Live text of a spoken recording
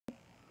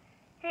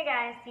Hey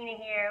guys, Tina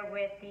here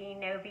with the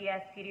No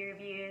BS Beauty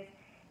Reviews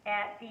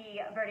at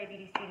the Verde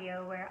Beauty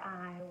Studio where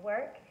I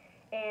work.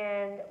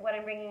 And what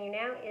I'm bringing you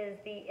now is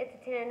the It's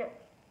a 10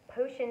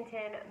 Potion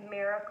 10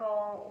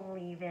 Miracle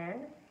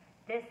Leave-In.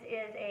 This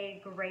is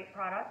a great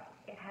product.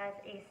 It has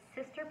a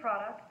sister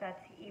product that's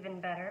even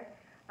better.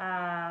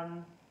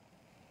 So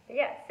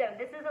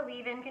this is a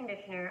leave-in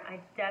conditioner.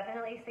 I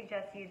definitely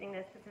suggest using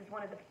this. This is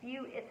one of the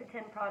few It's a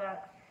 10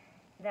 products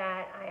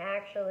that I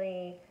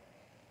actually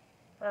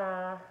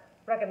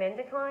recommend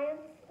to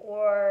clients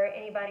or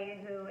anybody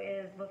who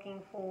is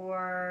looking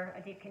for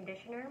a deep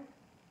conditioner.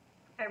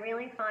 I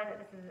really find that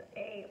this is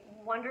a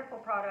wonderful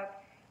product.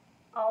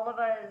 All of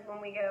us, when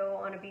we go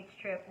on a beach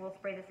trip, will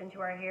spray this into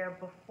our hair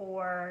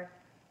before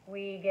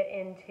we get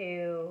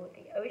into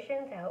the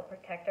ocean to help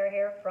protect our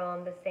hair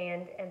from the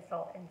sand and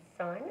salt and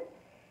sun.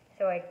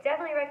 So I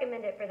definitely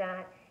recommend it for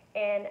that.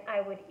 And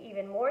I would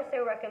even more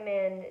so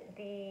recommend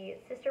the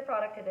sister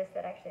product to this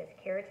that actually has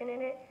keratin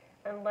in it,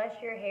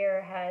 unless your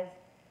hair has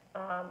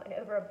an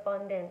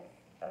overabundance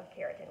of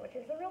keratin, which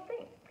is a real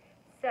thing.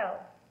 So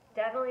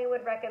definitely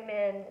would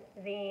recommend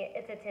the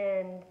It's a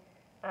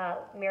 10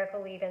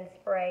 Miracle Leave-In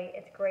Spray.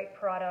 It's a great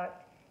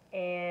product,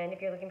 and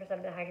if you're looking for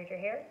something to hydrate your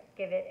hair,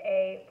 give it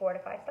a 4 to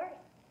 5 stars.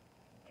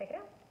 Check it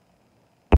out.